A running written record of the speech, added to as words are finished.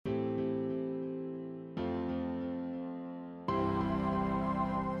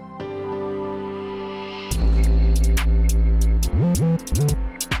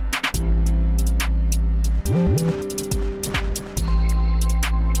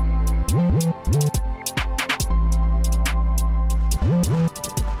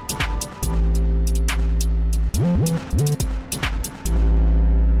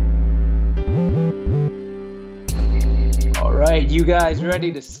you guys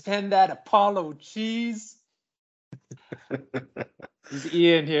ready to spend that Apollo cheese? This is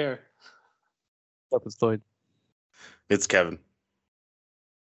Ian here. What's up, it's Lloyd. It's Kevin.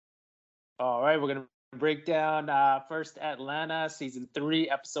 All right, we're going to break down first Atlanta, Season 3,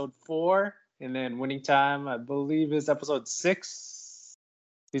 Episode 4. And then Winning Time, I believe, is Episode 6.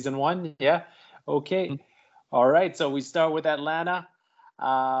 Season 1, yeah? Okay. All right, so we start with Atlanta.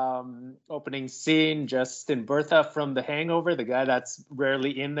 Opening scene, Justin Bertha from The Hangover, the guy that's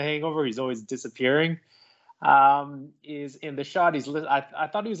rarely in The Hangover. He's always disappearing. Is in the shot. I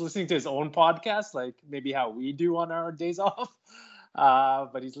thought he was listening to his own podcast, like maybe how we do on our days off.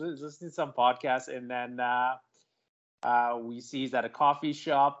 But he's listening to some podcast, and then we see he's at a coffee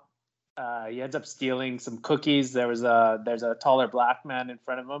shop. He ends up stealing some cookies. There's a taller black man in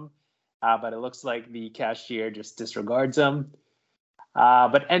front of him, but it looks like the cashier just disregards him.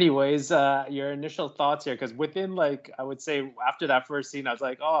 But anyways, your initial thoughts here, because within, like, I would say after that first scene, I was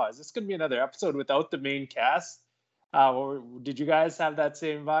like, oh, is this going to be another episode without the main cast? Or did you guys have that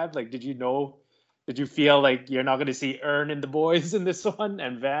same vibe? Like, did you feel like you're not going to see Ern and the boys in this one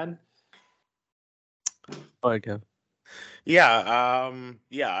and Van? Okay. Yeah,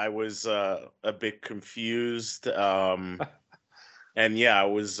 I was a bit confused. And yeah, I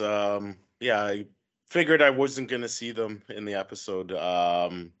was I figured I wasn't gonna see them in the episode. I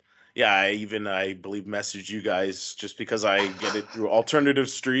believe messaged you guys just because I get it through alternative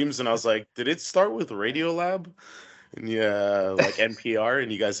streams, and I was like, did it start with Radiolab? And yeah, like NPR, and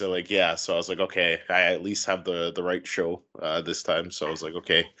you guys are like, yeah. So I was like, okay, I at least have the right show this time. So I was like,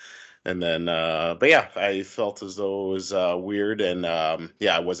 okay. And then, but yeah, I felt as though it was weird, and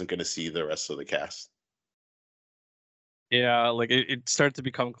I wasn't gonna see the rest of the cast. Yeah, like it started to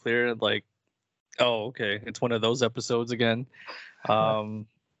become clear, like, oh, okay, it's one of those episodes again. I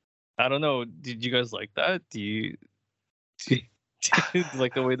don't know. Did you guys like that? Do you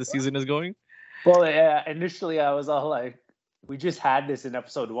like the way the season is going? Well, yeah, initially I was all like, we just had this in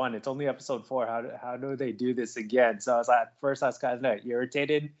episode 1. It's only episode 4. How do they do this again? So I was like, at first I was kind of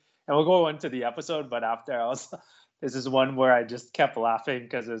irritated, and we'll go into the episode. But after this is one where I just kept laughing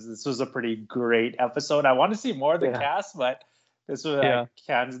because this was a pretty great episode. I want to see more of the cast, but this was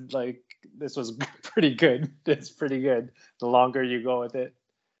this was pretty good. It's pretty good. The longer you go with it,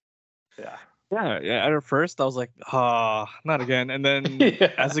 Yeah. At first, I was like, not again. And then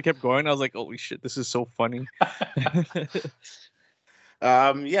as it kept going, I was like, holy shit, this is so funny.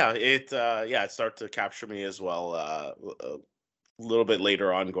 It started to capture me as well. A little bit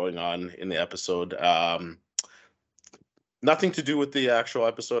later on, going on in the episode. Nothing to do with the actual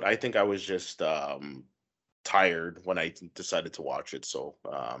episode. I think I was just tired when I decided to watch it. So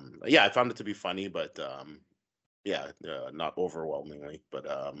I found it to be funny, but not overwhelmingly. But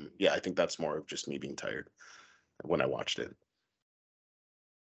I think that's more of just me being tired when I watched it.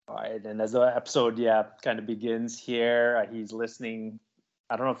 All right, and as the episode kind of begins here, he's listening.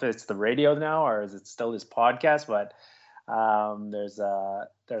 I don't know if it's the radio now or is it still his podcast, but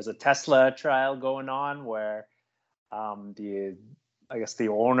there's a Tesla trial going on where the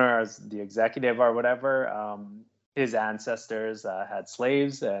owner, the executive or whatever, his ancestors had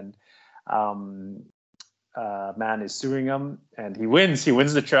slaves, and man is suing him, and he wins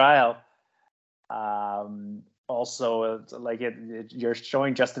the trial. Also, like you're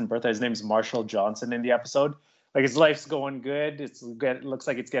showing Justin Bertha, his name's Marshall Johnson in the episode. Like, his life's going good. It looks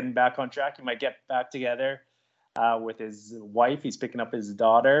like it's getting back on track. He might get back together with his wife. He's picking up his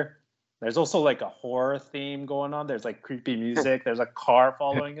daughter. There's also like a horror theme going on. There's like creepy music. There's a car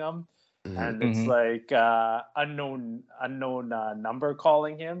following him, and it's like unknown number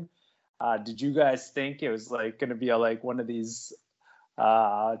calling him. Did you guys think it was like going to be like one of these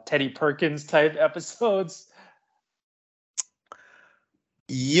Teddy Perkins type episodes?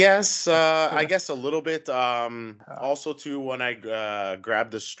 Yes, I guess a little bit. Also, too, when I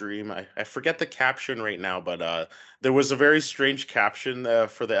grabbed the stream, I forget the caption right now, but there was a very strange caption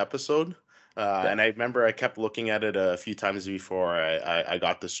for the episode. And I remember I kept looking at it a few times before I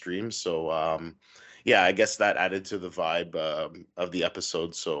got the stream. So, I guess that added to the vibe of the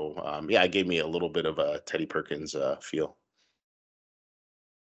episode. So, it gave me a little bit of a Teddy Perkins feel.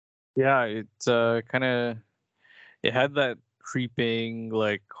 Yeah, it kind of, it had that creeping,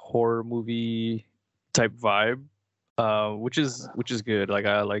 like, horror movie type vibe, which is good. Like,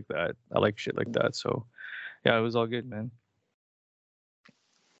 I like that. I like shit like that. So yeah, it was all good, man.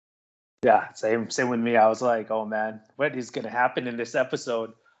 Yeah, same with me. I was like, oh man, what is gonna happen in this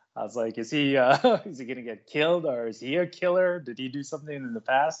episode? I was like, is he gonna get killed, or is he a killer? Did he do something in the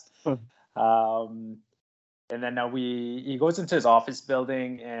past? And then he goes into his office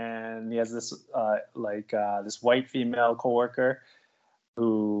building, and he has this this white female coworker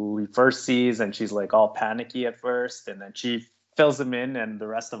who he first sees, and she's like all panicky at first, and then she fills him in and the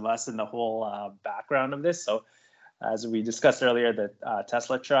rest of us in the whole background of this. So as we discussed earlier, the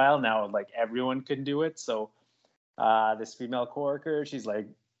Tesla trial, now like everyone can do it. So this female coworker, she's like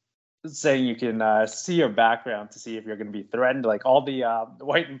saying you can see your background to see if you're going to be threatened. Like all the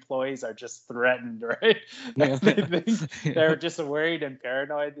white employees are just threatened, right? Yeah. They think they're just worried and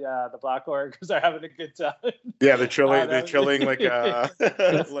paranoid. The black workers are having a good time. Yeah, they're chilling. They're chilling like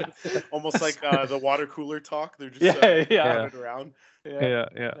almost like the water cooler talk. They're just running around. Yeah.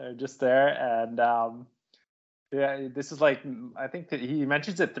 They're just there, and yeah, this is like I think that he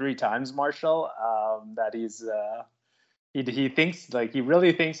mentions it 3 times, Marshall. That he's. He thinks like he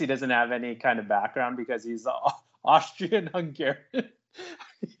really thinks he doesn't have any kind of background because he's Austrian Hungarian.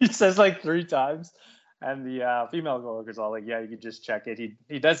 He says like 3 times, and the female coworker's all like, "Yeah, you can just check it."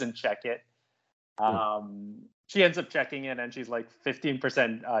 He doesn't check it. She ends up checking it, and she's like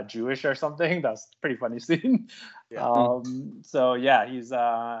 15% Jewish or something. That's a pretty funny scene. Yeah. So yeah, he's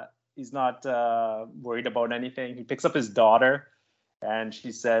not worried about anything. He picks up his daughter. And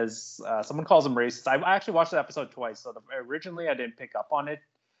she says, someone calls him racist. I actually watched the episode twice. So originally I didn't pick up on it.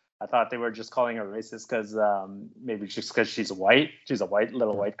 I thought they were just calling her racist because maybe just because she's white. She's a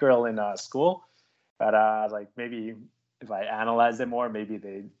little white girl in school. But like maybe if I analyzed it more, maybe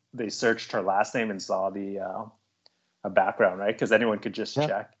they searched her last name and saw the a background, right? Because anyone could just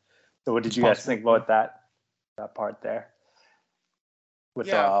check. So what did you guys think about that part there? With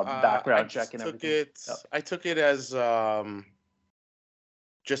background check and everything. I took it as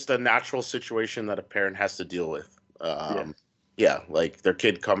just a natural situation that a parent has to deal with. Like their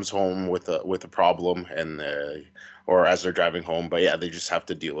kid comes home with a problem, and or as they're driving home, but yeah, they just have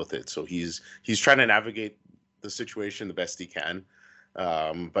to deal with it. So he's trying to navigate the situation the best he can,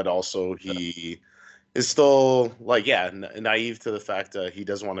 but also he is still like naive to the fact that he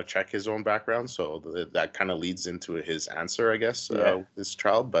doesn't want to check his own background. So that kind of leads into his answer, I guess, this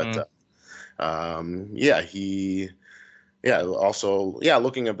child. But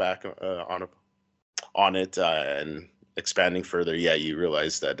looking back on it and expanding further, you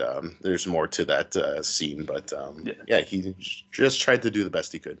realize that there's more to that scene, but he just tried to do the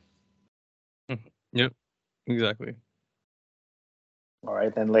best he could. Yep, exactly. All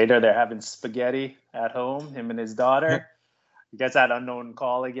right, then later they're having spaghetti at home, him and his daughter. He gets that unknown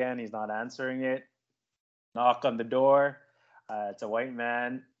call again. He's not answering it. Knock on the door. It's a white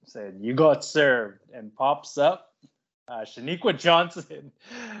man. Said, "You got served," and pops up Shaniqua Johnson.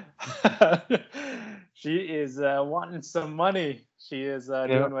 She is wanting some money. She is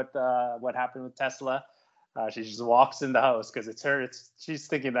doing what happened with Tesla. She just walks in the house because it's her. She's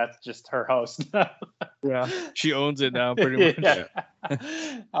thinking that's just her house now. Yeah, she owns it now, pretty much.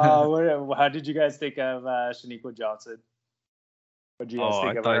 How did you guys think of Shaniqua Johnson? What did you guys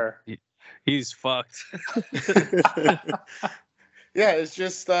think of her? He's fucked. Yeah, it's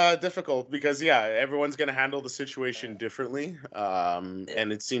just difficult because everyone's gonna handle the situation differently, and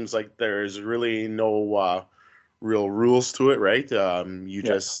it seems like there's really no real rules to it, right?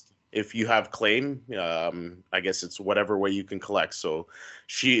 Just if you have claim, I guess it's whatever way you can collect. So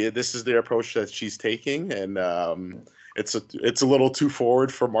this is the approach that she's taking, and it's a little too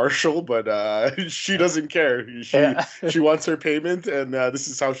forward for Marshall, but she doesn't care. She wants her payment, and this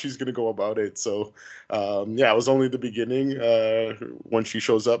is how she's gonna go about it. So it was only the beginning when she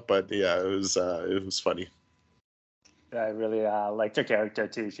shows up, but it was funny. I really liked her character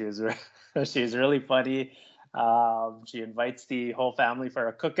too. She's really funny. She invites the whole family for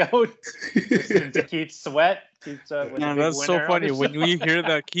a cookout to Keith Sweat. That's so funny. When we hear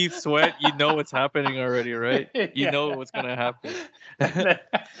that Keith Sweat, you know what's happening already, right? You know what's gonna happen.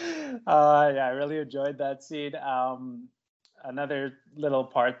 I really enjoyed that scene. Another little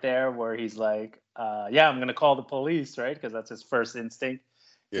part there where he's like, I'm gonna call the police, right? Because that's his first instinct.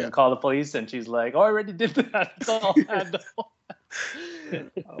 He's gonna call the police, and she's like, "Oh, I already did that. It's all handled."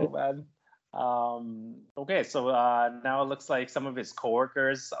 Oh man. Okay, so now it looks like some of his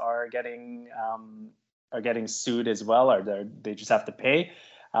coworkers are getting sued as well, or they just have to pay.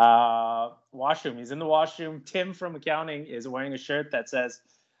 Washroom. He's in the washroom. Tim from accounting is wearing a shirt that says,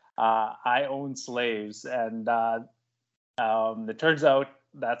 "I own slaves," and it turns out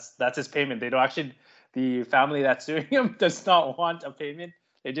that's his payment. They don't actually. The family that's suing him does not want a payment.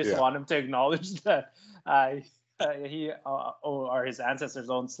 They just want him to acknowledge that he or his ancestors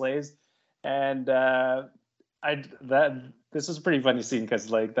owned slaves. And this was a pretty funny scene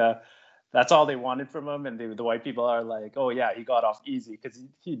because like the that's all they wanted from him, and the white people are like, oh yeah, he got off easy because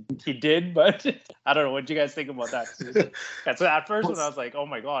he did, but I don't know. What do you guys think about that? And so at first when I was like, oh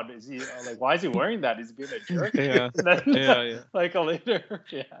my god, is he like, why is he wearing that? Is he being a jerk? Yeah. Then, Yeah. like later,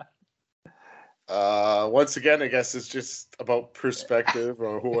 yeah. Once again, I guess it's just about perspective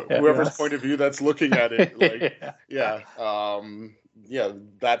or whoever's point of view that's looking at it. Like, yeah,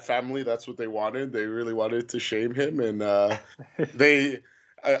 that family, that's what they wanted. They really wanted to shame him, and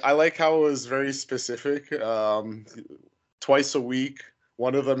I like how it was very specific. Twice a week,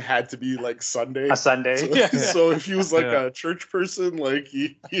 one of them had to be like Sunday. A Sunday. So if he was like a church person, like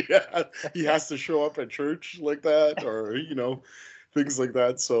he has to show up at church like that, or things like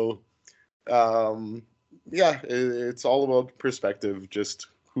that. So. It's all about perspective, just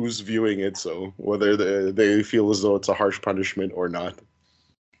who's viewing it. So whether they feel as though it's a harsh punishment or not.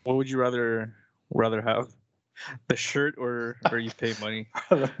 What would you rather have, the shirt or you pay money?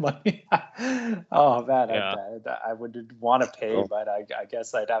 Money. Oh man, Yeah. I would want to pay, but I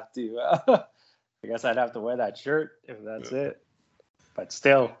guess I'd have to. I guess I'd have to wear that shirt if that's it. But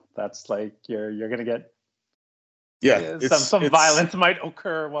still, that's like you're gonna get. Yeah, some violence might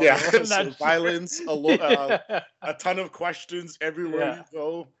occur. While some violence, a ton of questions everywhere you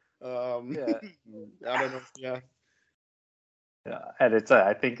go. I don't know. Yeah, and it's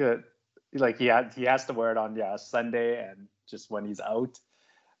I think like he has to wear it on Sunday and just when he's out.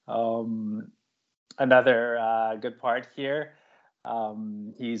 Another good part here.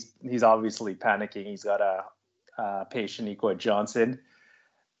 He's obviously panicking. He's got a patient equal Johnson.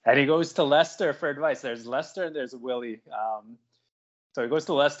 And he goes to Lester for advice. There's Lester and there's Willie. So he goes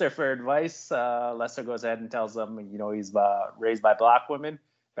to Lester for advice. Lester goes ahead and tells him, he's raised by black women.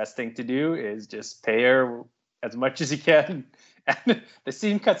 Best thing to do is just pay her as much as you can. And the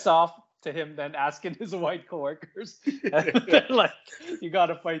scene cuts off to him then asking his white coworkers, like, you got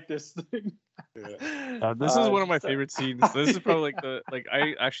to fight this thing. This is one of my favorite scenes. This is probably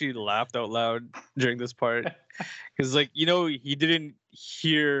I actually laughed out loud during this part because he didn't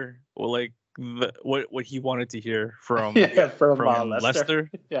hear what he wanted to hear from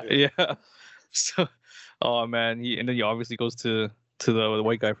Lester. Yeah. So, oh man, and then he obviously goes to the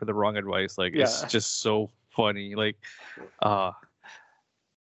white guy for the wrong advice. It's just so funny.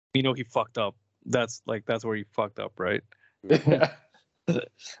 He fucked up. That's where he fucked up, right? Yeah.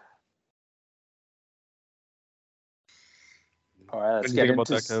 All right, let's get into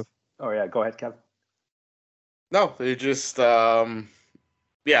that, Kev. Oh yeah, go ahead, Kev. No, they just I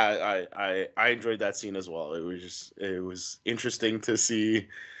enjoyed that scene as well. It was interesting to see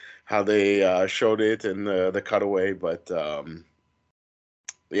how they showed it in the cutaway, but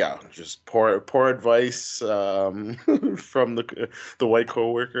just poor advice from the white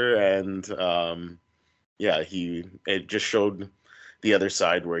coworker, and it just showed the other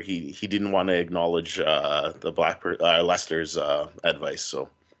side where he didn't want to acknowledge the black Lester's advice. So,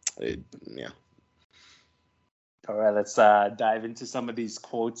 All right, let's dive into some of these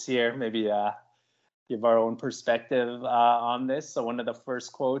quotes here. Maybe give our own perspective on this. So one of the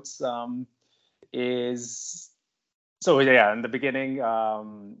first quotes is, in the beginning,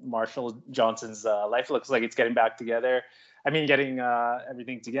 Marshall Johnson's life looks like it's getting back together. I mean, getting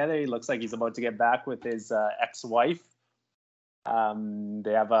everything together. He looks like he's about to get back with his ex-wife.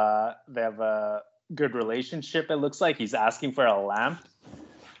 They have a good relationship. It looks like he's asking for a lamp.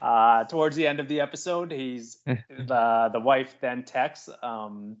 Towards the end of the episode, the wife then texts,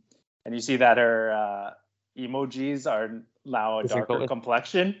 and you see that her emojis are now a darker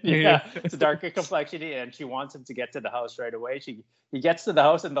complexion. Yeah, it's a darker complexion, and she wants him to get to the house right away. He gets to the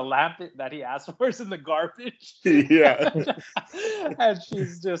house, and the lamp that he asked for is in the garbage. Yeah, and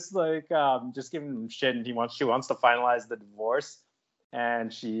she's just like, just giving him shit, and she wants to finalize the divorce,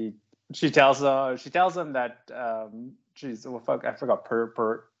 and she tells him that she's I forgot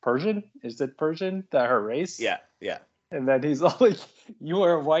Persian. Is it Persian? That her race? Yeah. And then he's all like, "You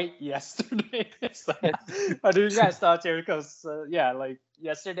were white yesterday." What do you guys thought here? Because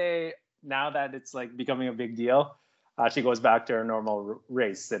yesterday, now that it's like becoming a big deal, she goes back to her normal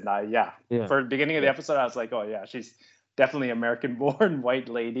race. And for the beginning of the episode, I was like, "Oh yeah, she's definitely American-born white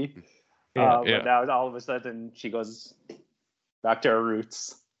lady." But now all of a sudden, she goes back to her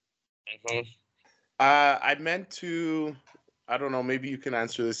roots. Mm-hmm. I meant to. I don't know. Maybe you can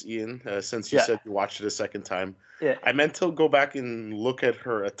answer this, Ian, since you said you watched it a second time. Yeah. I meant to go back and look at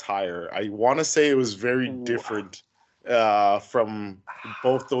her attire. I want to say it was very different from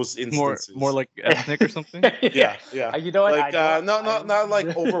both those instances. More like ethnic or something. Yeah. You know what? Not like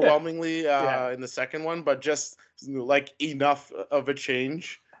overwhelmingly in the second one, but just like enough of a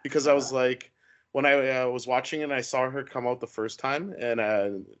change, because I was like, when I was watching it, I saw her come out the first time,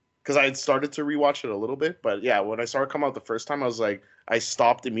 and because I had started to rewatch it a little bit, but yeah, when I saw it come out the first time, I was like, I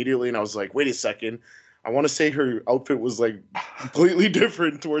stopped immediately and I was like, wait a second. I want to say her outfit was like completely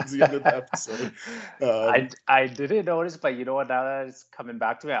different towards the end of the episode. I didn't notice, but you know what? Now that it's coming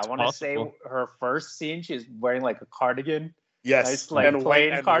back to me, I want to say her first scene, she's wearing like a cardigan. Yes, nice, like, and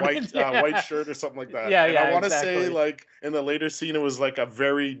plain white shirt or something like that. Yeah, and yeah, I want to exactly. say, like, in the later scene, it was like a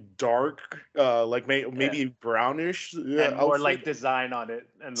very dark, like maybe brownish and outfit. more like design on it,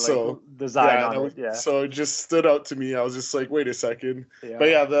 and so, like design on it. Yeah. So it just stood out to me. I was just like, wait a second. Yeah. But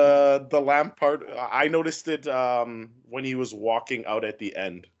yeah, the lamp part, I noticed it when he was walking out at the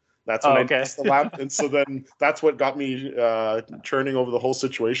end. That's when I noticed the lamp, and so then that's what got me churning over the whole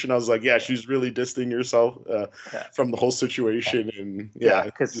situation. I was like, yeah, she's really distancing herself from the whole situation, and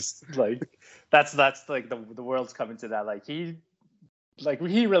because like that's like the world's coming to that. Like he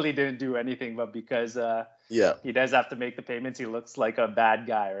really didn't do anything, but because he does have to make the payments, he looks like a bad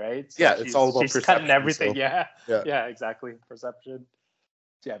guy, right? So it's all about perception. Cutting everything. So, yeah, exactly. Perception.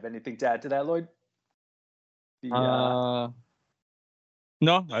 Do you have anything to add to that, Lloyd?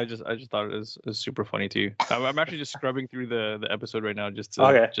 No, I just thought it was super funny too. I'm actually just scrubbing through the episode right now just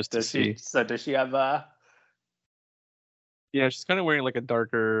to see. So does she have Yeah, she's kind of wearing like a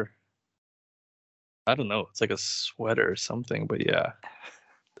darker. I don't know. It's like a sweater or something, but yeah,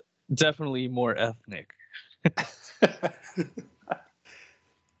 definitely more ethnic.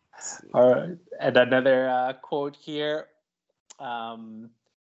 All right, and another quote here.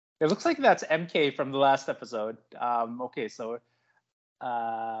 It looks like that's MK from the last episode. Okay, so.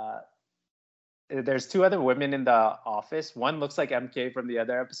 There's two other women in the office. One looks like MK from the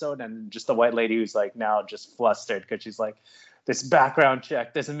other episode, and just the white lady who's like now just flustered because she's like, this background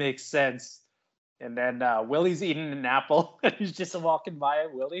check doesn't make sense. And then Willie's eating an apple, and he's just walking by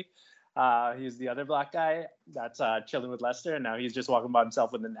Willie. He's the other black guy that's chilling with Lester, and now he's just walking by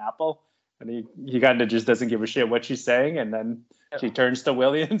himself with an apple, and he kind of just doesn't give a shit what she's saying. And then she turns to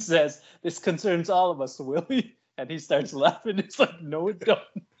Willie and says, "This concerns all of us, Willie." And he starts laughing. It's like, no, it don't.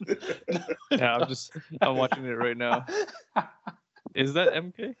 Yeah, I'm watching it right now. Is that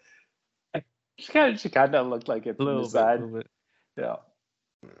MK? She kind of looked like it a little bit. Yeah.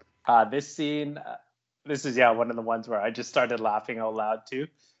 This scene, this is one of the ones where I just started laughing out loud too,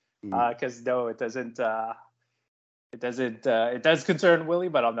 because no, it doesn't. It does concern Willie,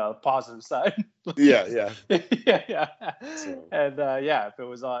 but on the positive side. yeah. So. And if it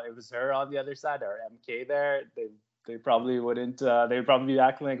was her on the other side or MK there, they probably wouldn't. They'd probably be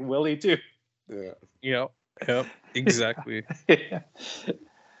acting like Willie too. Yeah. Yep. Exactly.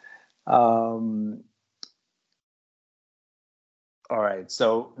 All right.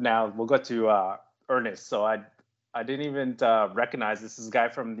 So now we'll go to Ernest. So I didn't even recognize this is a guy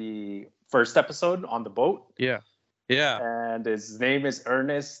from the first episode on the boat. Yeah. And his name is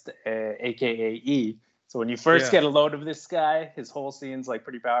Ernest, aka E. So when you first get a load of this guy, his whole scene's like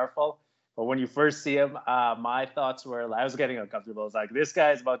pretty powerful. But when you first see him, my thoughts were I was getting uncomfortable. I was like, this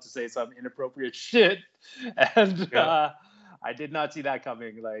guy's about to say some inappropriate shit, and I did not see that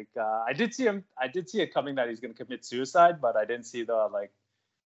coming. Like I did see it coming that he's going to commit suicide, but I didn't see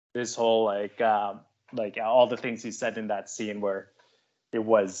this whole like all the things he said in that scene where it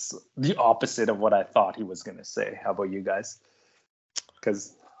was the opposite of what I thought he was going to say. How about you guys?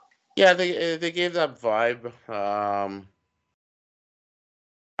 Because they gave that vibe.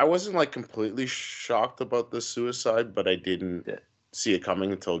 I wasn't like completely shocked about the suicide, but I didn't see it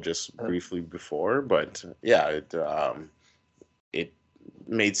coming until just briefly before. But it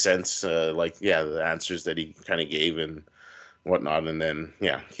made sense. The answers that he kind of gave and whatnot, and then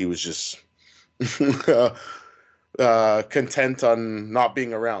he was just content on not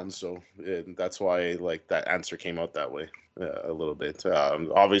being around, so that's why that answer came out that way a little bit.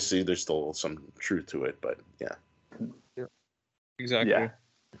 Obviously there's still some truth to it, but exactly.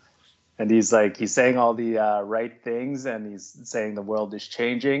 And he's saying all the right things, and he's saying the world is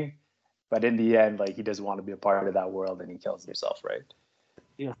changing, but in the end he doesn't want to be a part of that world, and he kills himself, right?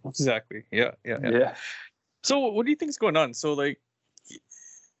 Exactly. Yeah. So what do you think is going on? So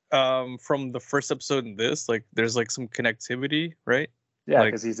from the first episode in this, there's some connectivity, right? Yeah,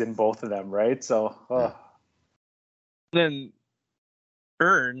 because he's in both of them, right? So then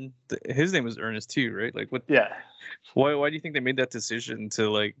his name is Ernest too, right? What? Yeah. Why do you think they made that decision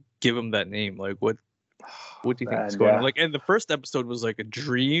to give him that name? What do you think is going on? And the first episode was like a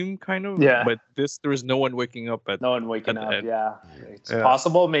dream kind of. Yeah. But there was no one waking up at. No one waking up. Yeah. It's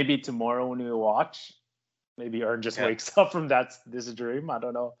possible. Maybe tomorrow when we watch, maybe Ern just wakes up from this dream. I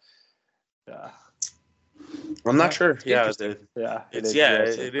don't know. Yeah. I'm not sure. It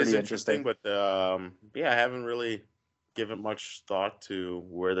is pretty interesting. But I haven't really given much thought to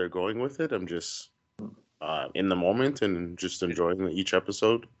where they're going with it. I'm just in the moment and just enjoying each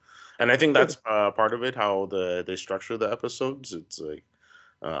episode. And I think that's part of it, how they structure the episodes. It's like,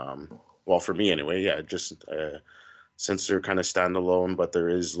 well, for me anyway, yeah, just since they're kind of standalone, but there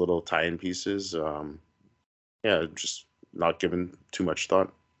is little tie-in pieces. Yeah, just not given too much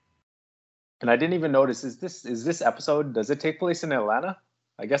thought. And I didn't even notice. Is this episode? Does it take place in Atlanta?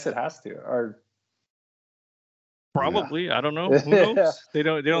 I guess it has to. Or Probably. I don't know. Who knows? They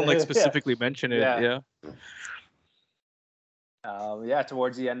don't like specifically mention it. Yeah. Yeah.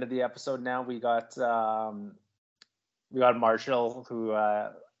 Towards the end of the episode, now we got Marshall, who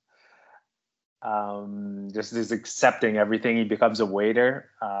just is accepting everything. He becomes a waiter,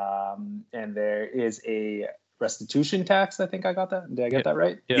 and there is a restitution tax. I think I got that. Did I get that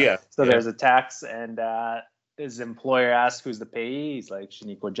right? Yeah. So there's a tax, and his employer asks who's the payee. He's like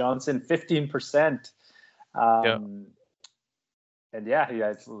Shaniqua Johnson, 15%. And yeah,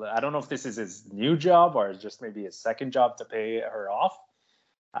 I don't know if this is his new job or just maybe his second job to pay her off.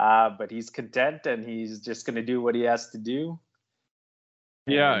 But he's content, and he's just going to do what he has to do.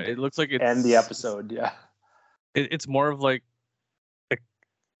 Yeah, it looks like it's end the episode. Yeah, it's more of like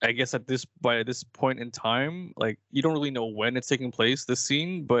I guess by this point in time, like you don't really know when it's taking place, this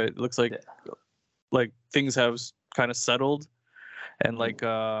scene, but it looks like things have kind of settled, and like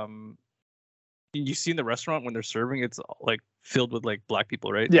you see in the restaurant when they're serving, it's like filled with like black people,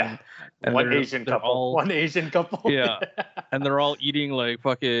 right? Yeah, and one Asian couple. Yeah, and they're all eating like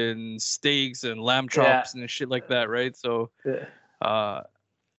fucking steaks and lamb chops and shit like that, right? So, I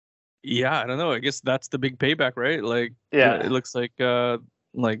don't know. I guess that's the big payback, right? Like, it looks like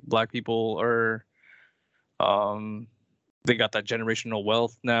black people are, they got that generational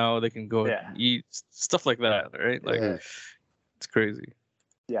wealth now. They can go and eat stuff like that, right? Like, it's crazy.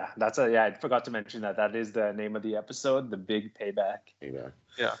 Yeah, I forgot to mention that is the name of the episode, The Big Payback. Yeah,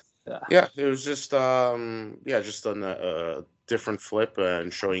 it was just just on a different flip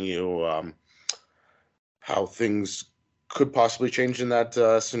and showing you how things could possibly change in that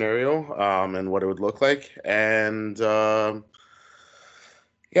scenario, and what it would look like. And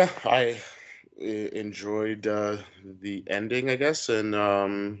I enjoyed the ending, I guess, and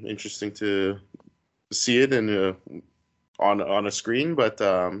interesting to see it in on a screen. But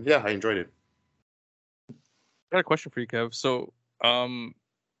I enjoyed it. I got a question for you, Kev. So,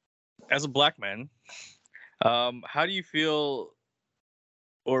 as a black man, how do you feel,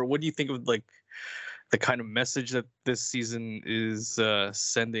 or what do you think of like the kind of message that this season is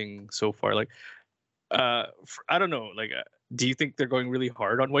sending so far? Like, I don't know. Like, do you think they're going really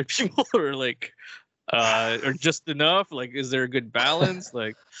hard on white people, or like, or just enough? Like, is there a good balance?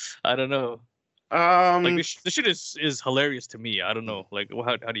 Like, I don't know. Like this shit is hilarious to me. I don't know. Like,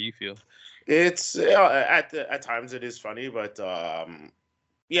 how do you feel? It's at times it is funny, but for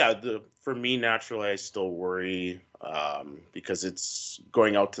me naturally I still worry because it's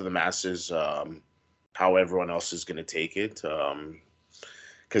going out to the masses, how everyone else is going to take it.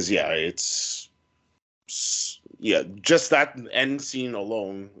 Because it's just that end scene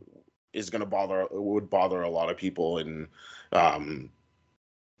alone is going to would bother a lot of people, and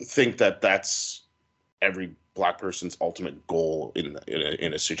think that that's every black person's ultimate goal in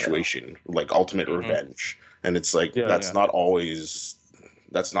a situation, like ultimate revenge. And it's like that's not always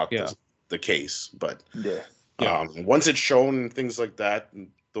the case, but once it's shown things like that,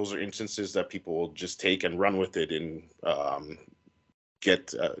 those are instances that people will just take and run with it and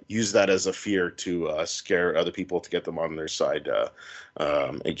use that as a fear to scare other people, to get them on their side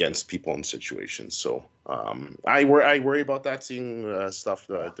against people in situations. So I worry about that, seeing stuff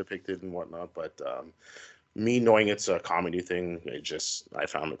depicted and whatnot. But me knowing it's a comedy thing, I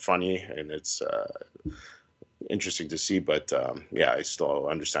found it funny, and it's interesting to see. But I still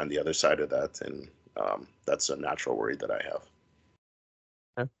understand the other side of that, and that's a natural worry that I have.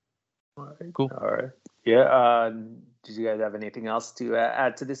 Cool. All right. Yeah. Did you guys have anything else to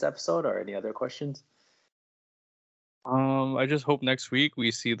add to this episode, or any other questions? I just hope next week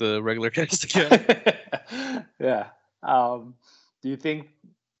we see the regular cast again. Yeah. Do you think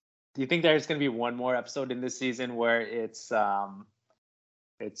there's going to be one more episode in this season where it's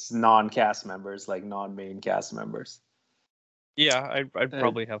non-cast members, like non-main cast members? Yeah, I'd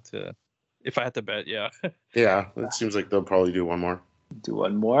probably have to, if I had to bet. Yeah. Yeah, it seems like they'll probably do one more.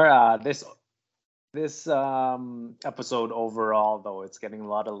 This episode overall, though, it's getting a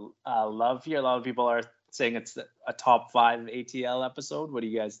lot of love here. A lot of people are saying it's a top 5 ATL episode. What do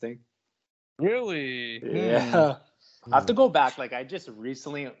you guys think? Really? Yeah. I have to go back. Like, I just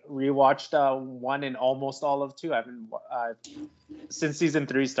recently rewatched 1 and almost all of 2. I haven't since season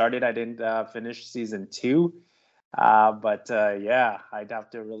 3 started. I didn't finish season 2. Yeah, I'd have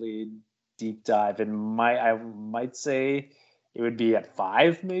to really deep dive. I might say it would be at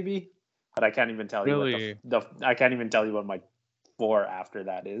 5 maybe, but I can't even tell you what Really? I can't even tell you what my 4 after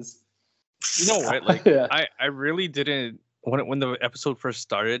that is. You know what? Like, Yeah. I really didn't when the episode first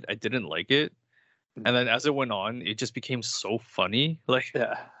started. I didn't like it, and then as it went on, it just became so funny. Like,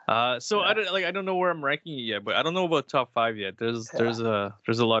 Yeah. so Yeah. I don't know where I'm ranking it yet, but I don't know about top 5 yet. There's a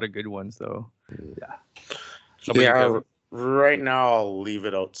lot of good ones though. Yeah. How about you, Yeah, Kevin? right now I'll leave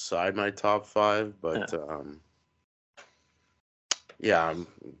it outside my top 5, but yeah,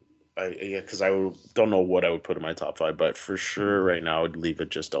 because I don't know what I would put in my top 5, but for sure right now I'd leave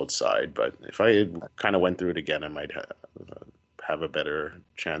it just outside. But if I kind of went through it again, I might have a better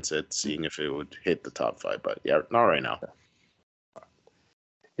chance at seeing if it would hit the top 5. But yeah, not right now.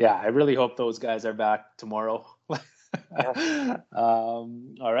 Yeah, I really hope those guys are back tomorrow. All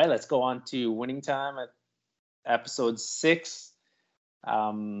right, let's go on to Winning Time at episode 6.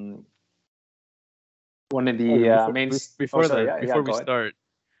 One of the main before sorry, that, before we start,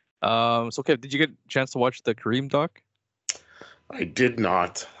 so Kev, did you get a chance to watch the Kareem doc? I did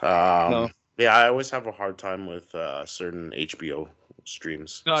not. No. Yeah, I always have a hard time with certain HBO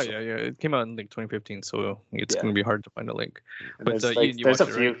streams. Oh so. yeah, it came out in like 2015, so it's gonna be hard to find a link. But there's you there's a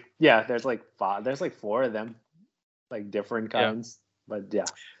watched it, few. right? Yeah, there's like 5. There's like 4 of them, like different kinds. But yeah,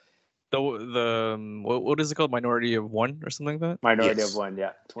 the what is it called? Minority of One or something like that? Minority Yes. of One.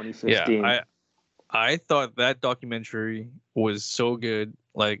 Yeah, 2015. Yeah, I thought that documentary was so good.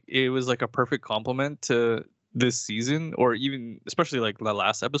 Like, it was like a perfect complement to this season, or even especially like the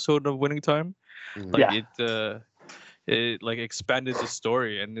last episode of Winning Time. Mhm. Like, Yeah. it like expanded the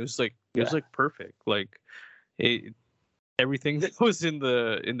story, and it was like perfect. Like, everything that was in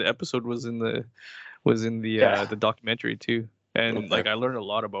the episode was in the the documentary too. And like, I learned a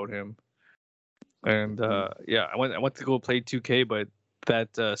lot about him. And yeah, I went to go play 2K, but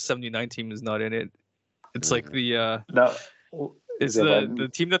that 79 team is not in it. It's like the No, it's is it the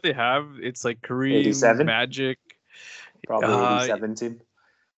what, team that they have. It's like Kareem, 87? Magic. Probably 87 team.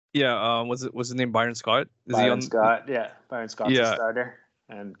 Yeah. Was his name Byron Scott? Is he Byron on? Scott. Yeah, Byron Scott's a starter,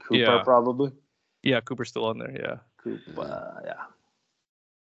 and Cooper probably. Yeah, Cooper's still on there. Yeah. Cooper. Yeah.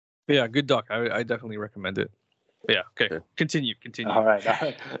 But yeah, good doc. I definitely recommend it. But yeah. Okay. Continue. All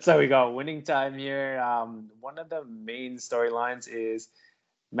right. So we got Winning Time here. One of the main storylines is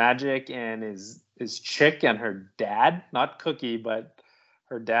Magic and his chick and her dad, not Cookie, but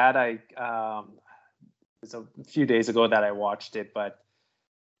her dad. It's a few days ago that I watched it, but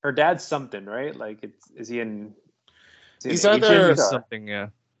her dad's something, right? Like, is he an He's either something,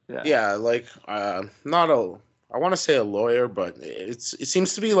 yeah, like not a, I want to say a lawyer, but it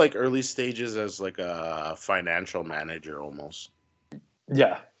seems to be like early stages as like a financial manager almost.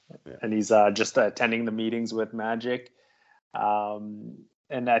 Yeah. And he's just attending the meetings with Magic.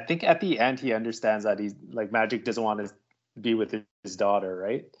 And I think at the end he understands that he's like, Magic doesn't want to be with his daughter,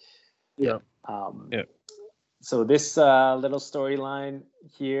 right? Yeah. So this little storyline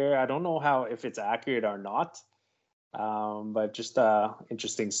here, I don't know if it's accurate or not, but just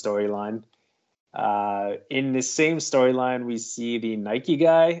interesting storyline. In the same storyline, we see the Nike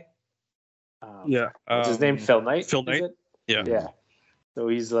guy. What's his name? Phil Knight. Phil Knight. Yeah. So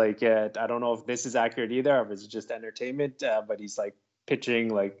he's like, I don't know if this is accurate either, or if it's just entertainment, but he's like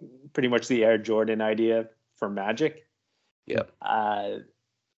pitching like pretty much the Air Jordan idea for Magic. Yeah.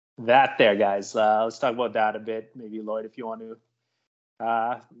 That there, guys. Let's talk about that a bit. Maybe Lloyd, if you want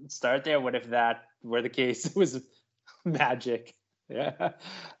to start there. What if that were the case? It was Magic. Yeah.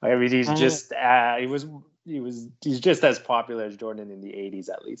 I mean, he's just he's just as popular as Jordan in the 80s,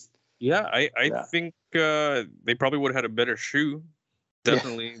 at least. Yeah, I think they probably would have had a better shoe,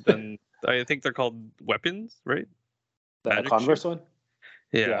 definitely, than I think they're called Weapons, right? The Converse one?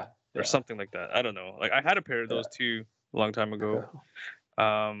 Yeah, or something like that. I don't know. Like, I had a pair of those too a long time ago.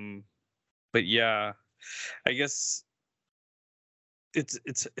 But yeah, I guess it's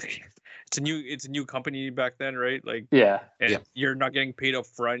a new company back then, right? Like, you're not getting paid up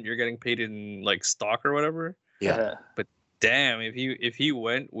front, you're getting paid in like stock or whatever. Yeah. But damn, if he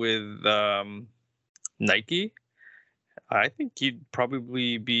went with Nike, I think he'd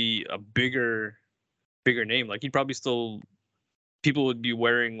probably be a bigger name. Like, he'd probably still, people would be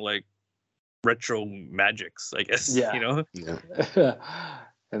wearing like retro Magics, I guess. Yeah. You know? Yeah.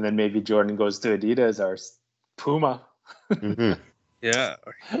 And then maybe Jordan goes to Adidas or Puma. Mm-hmm. Yeah.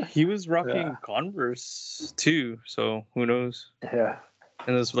 He was rocking Converse too, so who knows? Yeah.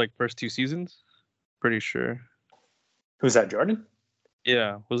 And those were like first 2 seasons? Pretty sure. Who's that, Jordan?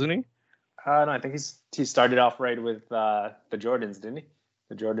 Yeah, wasn't he? No, I think he started off right with the Jordans, didn't he?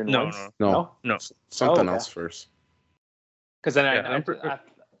 The Jordan ones? No. Something else first. Because then Yeah,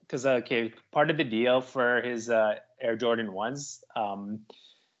 okay, part of the deal for his Air Jordan 1s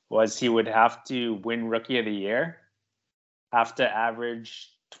was he would have to win Rookie of the Year, have to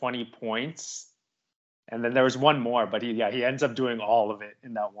average 20 points, and then there was one more, but he ends up doing all of it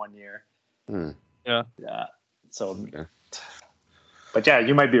in that 1 year. Yeah. Yeah. So, Okay. but yeah,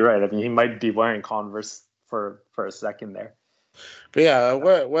 you might be right. I mean, he might be wearing Converse for a second there. But yeah,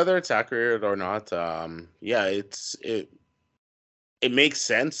 whether it's accurate or not, yeah, it makes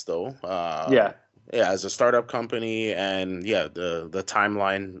sense though. Yeah. Yeah, as a startup company, and yeah, the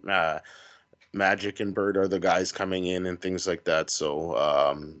timeline, Magic and Bird are the guys coming in and things like that. So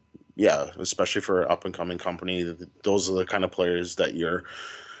yeah, especially for an up and coming company, those are the kind of players that you're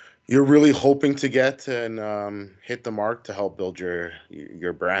really hoping to get and hit the mark to help build your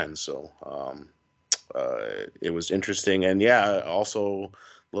brand. So it was interesting, and yeah, also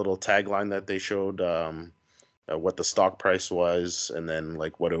little tagline that they showed. What the stock price was, and then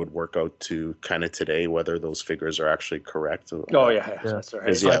like what it would work out to kind of today, whether those figures are actually correct. Oh yeah, that's right.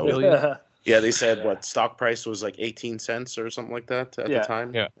 'Cause, yeah, 5 billion. Yeah, they said what stock price was like 18 cents or something like that at the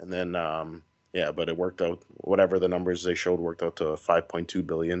time. Yeah. And then yeah, but it worked out, whatever the numbers they showed worked out to 5.2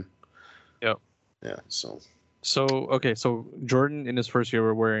 billion. Yep. Yeah, so Okay, so Jordan in his first year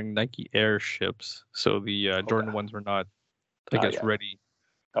were wearing Nike Airships, so the Jordan ones were not, I guess, ready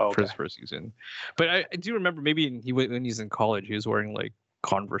for his first season. But I do remember maybe when he's in college, he was wearing like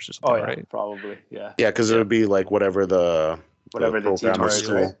Converse or something, right? Probably, yeah. Yeah, because it would be like whatever the team or is,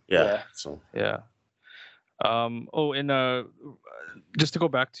 school. right? Yeah. So yeah. Oh, and just to go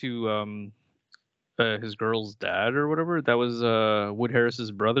back to his girl's dad or whatever, that was Wood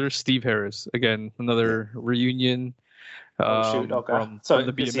Harris's brother, Steve Harris. Again, another reunion. Okay. From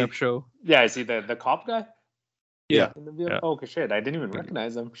the BMF show. Yeah, is he the cop guy? Yeah. In the BMF? Oh shit, I didn't even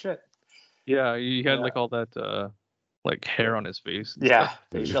recognize him. Shit. Yeah, he had like all that like hair on his face. Yeah,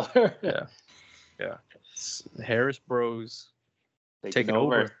 facial hair. Yeah. Harris Bros taking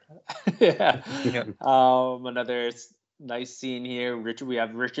over. Yeah. Another nice scene here. We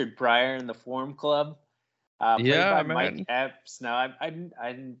have Richard Pryor in the Forum Club. Played by Mike Epps. Now, I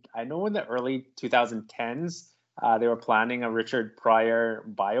know in the early 2010s they were planning a Richard Pryor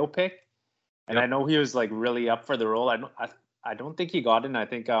biopic, and I know he was like really up for the role. I don't think he got it. I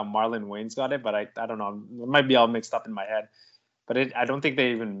think Marlon Wayans got it, but I don't know. It might be all mixed up in my head. But I don't think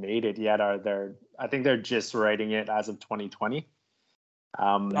they even made it yet. I think they're just writing it as of 2020.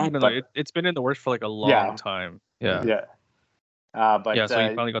 I don't know. It's been in the works for like a long time. Yeah. But yeah, so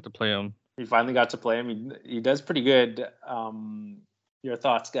he finally got to play him. He does pretty good. Your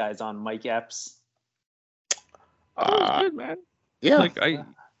thoughts, guys, on Mike Epps? It was good, man. Yeah. Like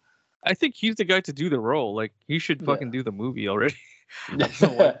I think he's the guy to do the role. Like he should fucking do the movie already. I don't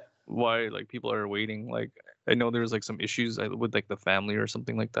know why like people are waiting. Like I know there's like some issues with like the family or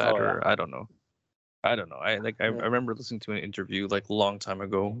something like that, or I don't know. I remember listening to an interview like a long time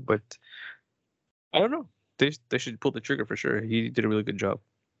ago, but I don't know. They should pull the trigger for sure. He did a really good job.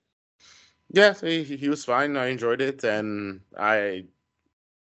 Yeah, he was fine. I enjoyed it, and I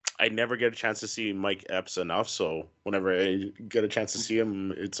never get a chance to see Mike Epps enough. So whenever I get a chance to see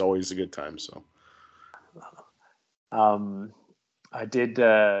him, it's always a good time. So, I did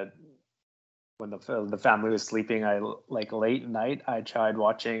when the family was sleeping. I like late night. I tried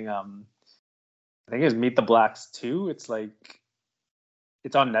watching. I think it was Meet the Blacks 2. It's like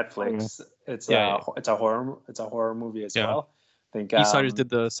it's on Netflix. It's a horror movie as well. I think Eastsiders did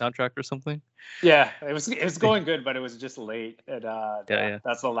the soundtrack or something. Yeah, it was going good, but it was just late. And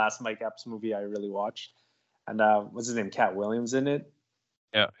that's the last Mike Epps movie I really watched. And what's his name? Cat Williams in it.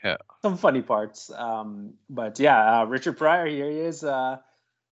 Yeah. Some funny parts. But yeah, Richard Pryor, here he is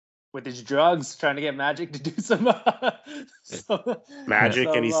with his drugs, trying to get Magic to do some Magic,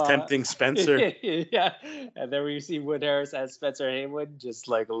 and he's tempting Spencer. Yeah, and then we see Wood Harris as Spencer Haywood, just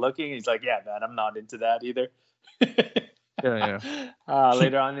like looking. He's like, "Yeah, man, I'm not into that either."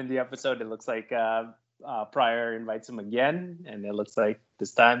 Later on in the episode, it looks like Pryor invites him again, and it looks like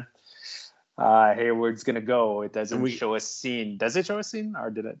this time Hayward's gonna go. It doesn't show a scene. Does it show a scene, or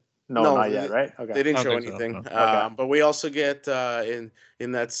did it? No, not yet, right? Okay. They didn't show anything. So. Okay. But we also get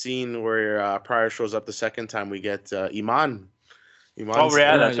in that scene where Pryor shows up the second time, we get Iman. Oh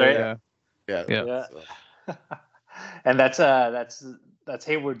yeah, that's right. Yeah. So. And that's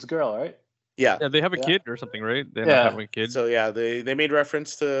Hayward's girl, right? Yeah. Yeah, they have a kid or something, right? They're not having a kid. So yeah, they made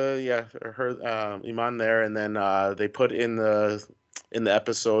reference to her Iman there, and then they put in the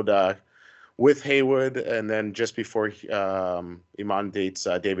episode with Haywood, and then just before Iman dates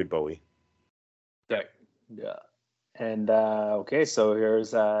David Bowie. Yeah. And okay, so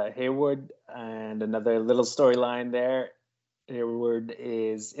here's Haywood and another little storyline there. Hayward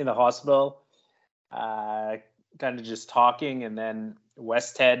is in the hospital, kind of just talking, and then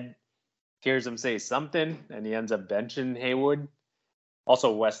Westhead hears him say something, and he ends up benching Hayward.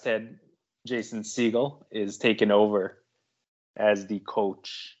 Also, Westhead, Jason Segel, is taken over as the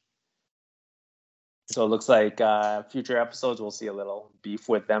coach. So it looks like future episodes we'll see a little beef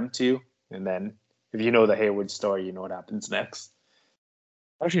with them too. And then if you know the Hayward story, you know what happens next.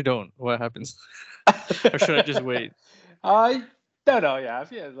 I actually don't. What happens? Or should I just wait? I don't know. Yeah,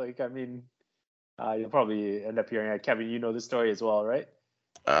 you'll probably end up hearing it. Kevin, you know the story as well, right?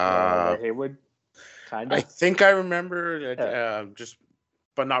 The Hayward, kind of. I think I remember just,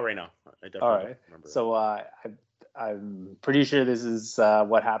 but not right now. I definitely don't remember. So I'm pretty sure this is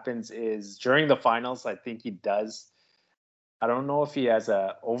what happens is during the finals. I think he does. I don't know if he has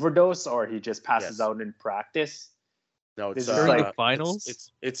a overdose or he just passes out in practice. No, it's during the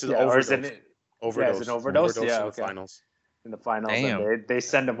finals. It's an overdose. Overdose. Yeah, it's an overdose. In the finals. In the finals, Damn. and they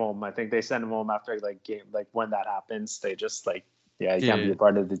send him home. I think they send him home after when that happens. They just he can't be a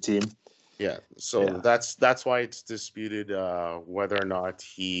part of the team. Yeah, so that's why it's disputed whether or not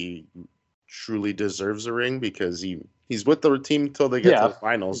he truly deserves a ring, because he's with the team until they get to the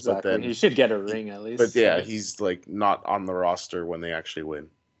finals. Exactly. But then he should get a ring at least. But yeah, he's not on the roster when they actually win.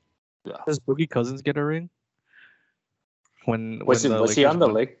 Yeah. Does Boogie Cousins get a ring? Was he on the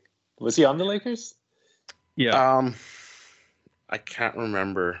Lakers? Yeah. I can't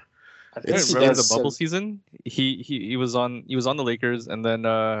remember. I remember the bubble season. He was on the Lakers, and then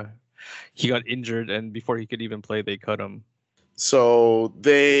he got injured, and before he could even play, they cut him. So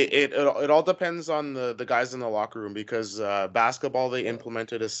it all depends on the guys in the locker room, because basketball, they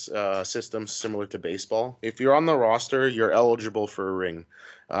implemented a system similar to baseball. If you're on the roster, you're eligible for a ring.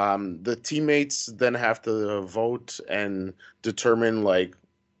 The teammates then have to vote and determine,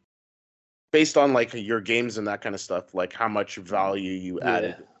 based on your games and that kind of stuff, how much value you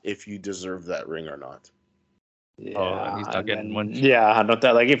added, if you deserve that ring or not. Yeah, he's not getting one. Yeah, I don't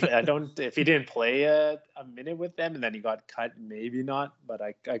that. If he didn't play a minute with them and then he got cut, maybe not. But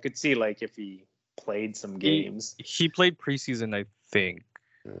I could see if he played some games. He played preseason, I think.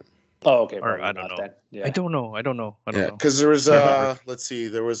 Oh, okay. Or I don't know. Then. Yeah. I don't know. Yeah, because there was let's see,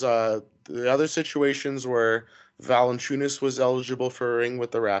 there was the other situations where Valanciunas was eligible for a ring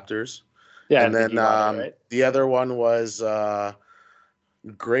with the Raptors. Yeah, and then right? The other one was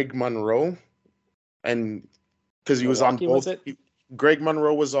Greg Monroe, and because he was on both. Greg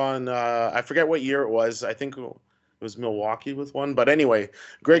Monroe was on. I forget what year it was. I think it was Milwaukee with one. But anyway,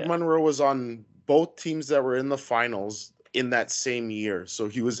 Greg Monroe was on both teams that were in the finals in that same year, so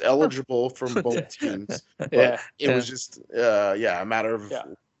he was eligible from both teams. But it was just a matter of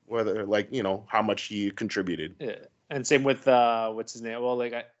whether how much he contributed. Yeah. And same with what's his name? Well,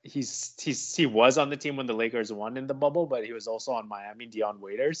 he was on the team when the Lakers won in the bubble, but he was also on Miami, Dion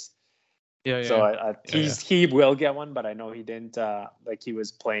Waiters. Yeah. So he will get one, but I know he didn't. He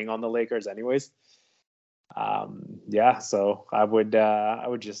was playing on the Lakers anyways. So I would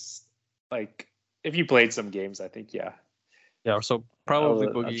just if you played some games, I think Yeah. So probably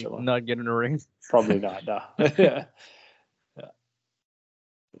Boogie not getting a ring. Probably not. No. Yeah.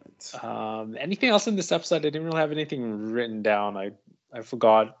 Anything else in this episode? I didn't really have anything written down. I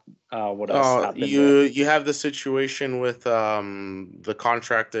forgot what else happened. You have the situation with the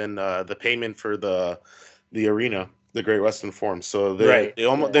contract and the payment for the arena, the Great Western Forum. So they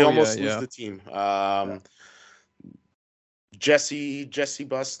almost lose the team. Jesse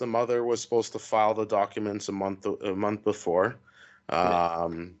Buss, the mother, was supposed to file the documents a month before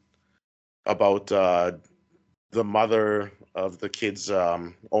about the mother of the kids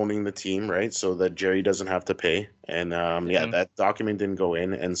owning the team, right? So that Jerry doesn't have to pay. And that document didn't go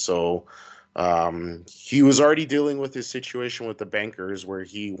in. And so he was already dealing with his situation with the bankers, where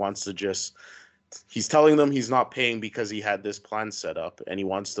he wants to he's telling them he's not paying because he had this plan set up and he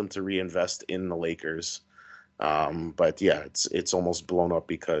wants them to reinvest in the Lakers. But it's almost blown up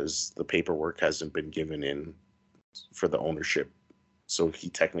because the paperwork hasn't been given in for the ownership. So he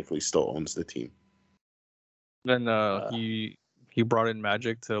technically still owns the team. Then he brought in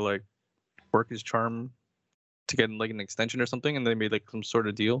Magic to work his charm to get an extension or something, and they made some sort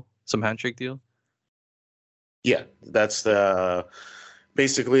of deal, some handshake deal. Yeah, that's the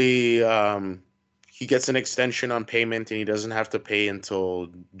basically he gets an extension on payment and he doesn't have to pay until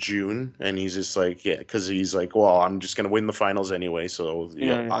June, and he's just because he's well, I'm just gonna win the finals anyway, so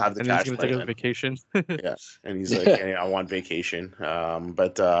I'll have the cash. He's gonna take a vacation. Yeah, and he's hey, I want vacation.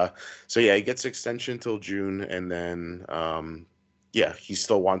 He gets extension till June, and then he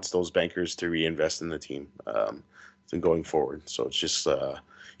still wants those bankers to reinvest in the team going forward. So it's just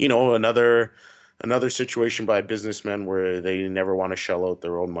another another situation by businessmen where they never want to shell out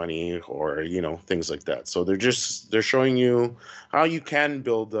their own money or, things like that. So they're showing you how you can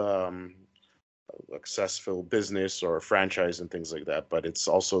build a successful business or a franchise and things like that. But it's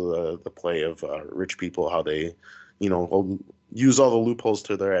also the play of rich people, how they, will use all the loopholes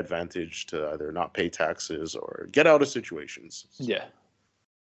to their advantage to either not pay taxes or get out of situations. Yeah.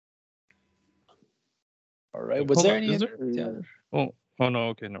 All right. Was there any? Yeah. Oh no.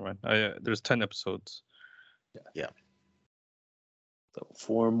 Okay, never mind. There's 10 episodes. Yeah. So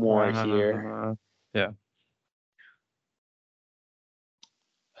 4 more here. Yeah.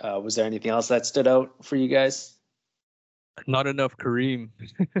 Was there anything else that stood out for you guys Not enough Kareem.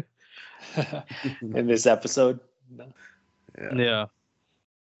 in this episode? No. Yeah.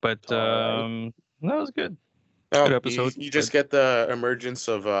 But that was good. Well, Good episode. you just get the emergence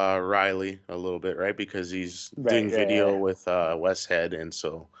of Riley a little bit, right? Because he's doing video with Westhead, and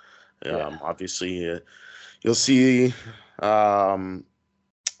so obviously you'll see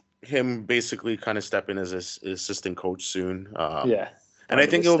him basically kind of step in as an assistant coach soon. And I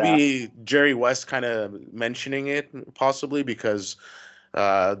think it'll be Jerry West kind of mentioning it possibly because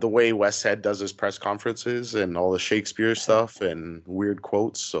the way Westhead does his press conferences and all the Shakespeare stuff and weird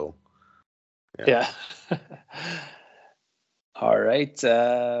quotes. So, yeah. All right.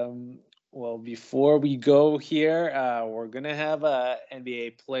 Well, before we go here, we're going to have a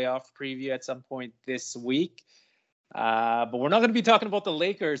NBA playoff preview at some point this week. But we're not going to be talking about the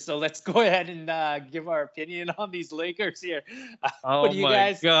Lakers, so let's go ahead and give our opinion on these Lakers here. Oh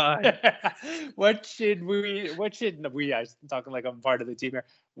my God! What should we? I'm talking like I'm part of the team here.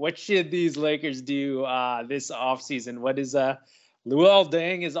 What should these Lakers do this offseason? What is Luol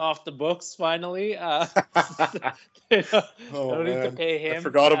Deng is off the books finally. They don't need to pay him. I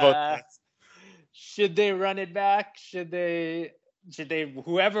forgot about that. Should they run it back? Should they?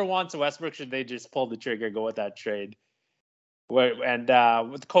 Whoever wants Westbrook, should they just pull the trigger, go with that trade? And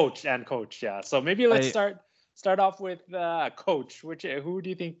with coach, yeah. So maybe let's start off with coach. Who do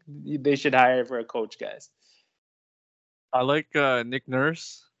you think they should hire for a coach, guys? I like Nick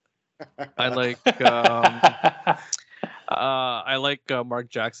Nurse. I like I like Mark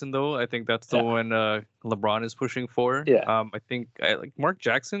Jackson though. I think that's the one LeBron is pushing for. Yeah. I think I like Mark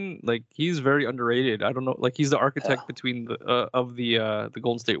Jackson. Like he's very underrated. I don't know. Like he's the architect between the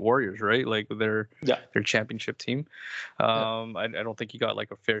Golden State Warriors, right? Like their championship team. I don't think he got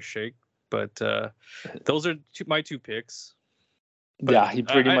like a fair shake. But those are my two picks. But he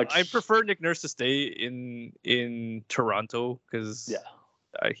pretty much. I prefer Nick Nurse to stay in Toronto because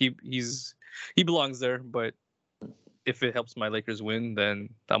he belongs there. But if it helps my Lakers win, then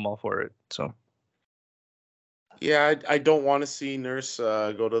I'm all for it. So. Yeah, I don't want to see Nurse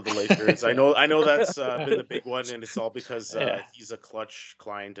go to the Lakers. I know that's been the big one, and it's all because he's a Clutch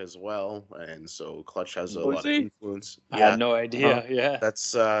client as well, and so Clutch has a lot of influence. I had no idea.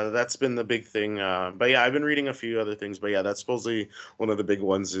 That's been the big thing. But yeah, I've been reading a few other things. But yeah, that's supposedly one of the big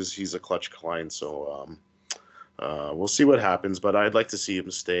ones is he's a Clutch client. So we'll see what happens. But I'd like to see him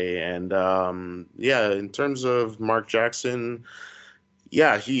stay. And in terms of Mark Jackson,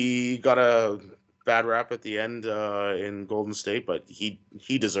 he got a bad rap at the end in Golden State, but he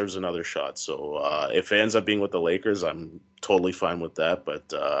deserves another shot. So if it ends up being with the Lakers, I'm totally fine with that.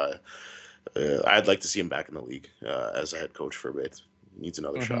 But I'd like to see him back in the league as a head coach for a bit. He needs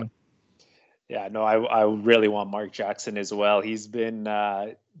another shot. Yeah, no, I really want Mark Jackson as well. He's been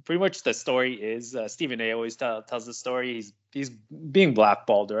pretty much the story is Stephen A. always tells the story. He's being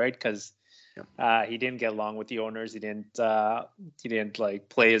blackballed, right? Because he didn't get along with the owners. He didn't like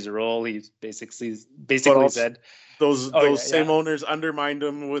play his role. He basically said those same owners undermined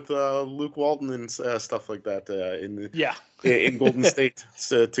him with Luke Walton and stuff like that in Golden State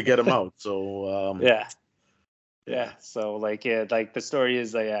to get him out. So So like the story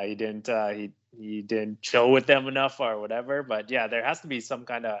is he didn't chill with them enough or whatever. But there has to be some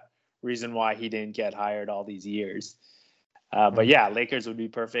kind of reason why he didn't get hired all these years. But Lakers would be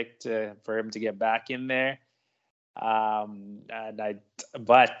perfect for him to get back in there. But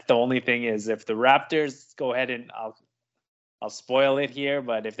the only thing is, if the Raptors go ahead and I'll spoil it here,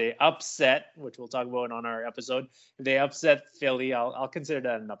 but if they upset, which we'll talk about on our episode, if they upset Philly, I'll consider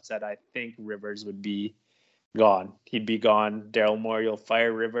that an upset. I think Rivers would be gone. He'd be gone. Daryl Morey will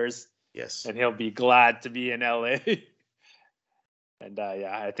fire Rivers. Yes, and he'll be glad to be in LA. And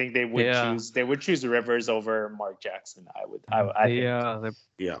I think they would choose Rivers over Mark Jackson.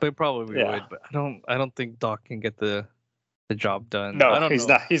 They probably would, but I don't think Doc can get the job done. No, he's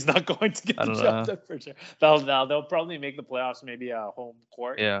not going to get the job done for sure. They'll probably make the playoffs, maybe a home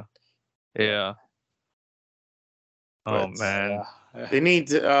court. Yeah. Oh man. They need,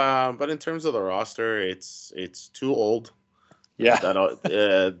 but in terms of the roster, it's too old. Yeah.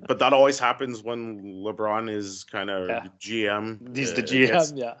 But that always happens when LeBron is kind of GM. He's the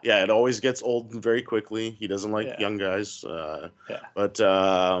GM, Yeah, it always gets old very quickly. He doesn't like young guys. But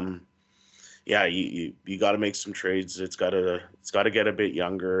yeah, you got to make some trades. It's got to get a bit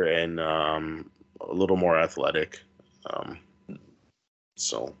younger and a little more athletic.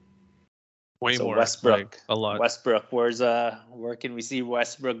 So more Westbrook, like, a lot. Westbrook, where can we see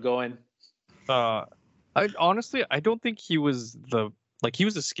Westbrook going? I don't think he was he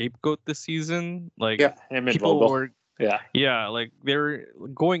was a scapegoat this season. Like him and people Vogel. were like they're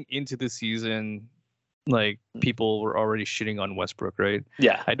going into the season, like people were already shitting on Westbrook, right?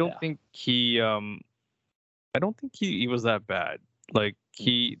 Yeah. I don't think he was that bad. Like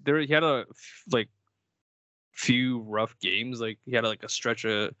he had a few rough games. Like he had a stretch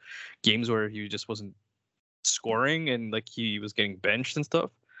of games where he just wasn't scoring and like he was getting benched and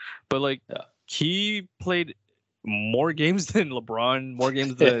stuff. But he played more games than LeBron, more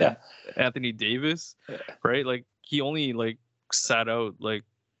games than Anthony Davis, right? Like he only sat out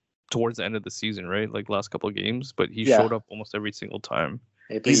towards the end of the season, right? Like last couple of games, but he showed up almost every single time.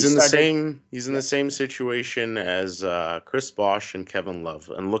 He's in the same situation as Chris Bosh and Kevin Love.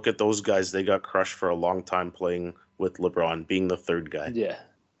 And look at those guys; they got crushed for a long time playing with LeBron, being the third guy. Yeah.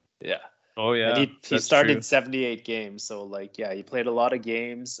 Oh yeah. And he started 78 games, so he played a lot of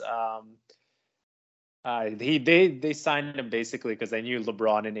games. They signed him basically because they knew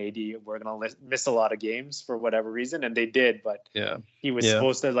LeBron and AD were gonna miss a lot of games for whatever reason, and they did. But he was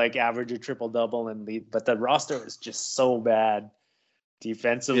supposed to average a triple double and lead, but the roster was just so bad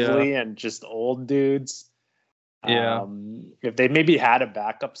defensively and just old dudes. If they maybe had a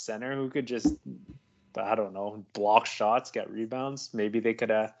backup center who could just, I don't know, block shots, get rebounds, maybe they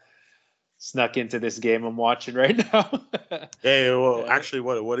could have snuck into this game I'm watching right now. Actually,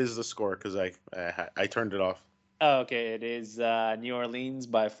 what is the score? Because I turned it off. Oh, okay, it is New Orleans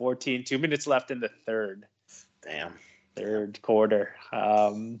by 14. 2 minutes left in the third. Damn. Third quarter.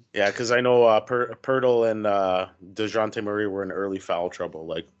 Because I know Pirtle and DeJounte Murray were in early foul trouble.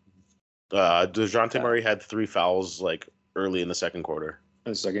 DeJounte Murray had 3 fouls early in the second quarter.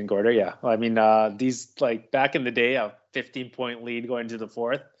 The second quarter, yeah. I mean, these back in the day, a 15-point lead going to the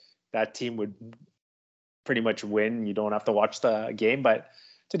fourth, that team would pretty much win. You don't have to watch the game. But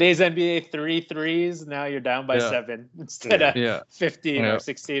today's NBA, 3 threes. Now you're down by 7 instead of 15 or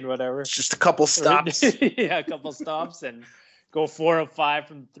 16, whatever. It's just a couple stops. A couple stops and go 4 of 5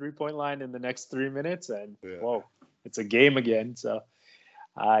 from the 3-point line in the next 3 minutes. And whoa, it's a game again. So,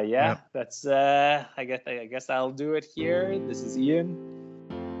 that's I guess I'll do it here. This is Ian.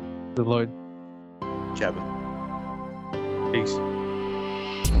 Good Lord. Kevin. Peace.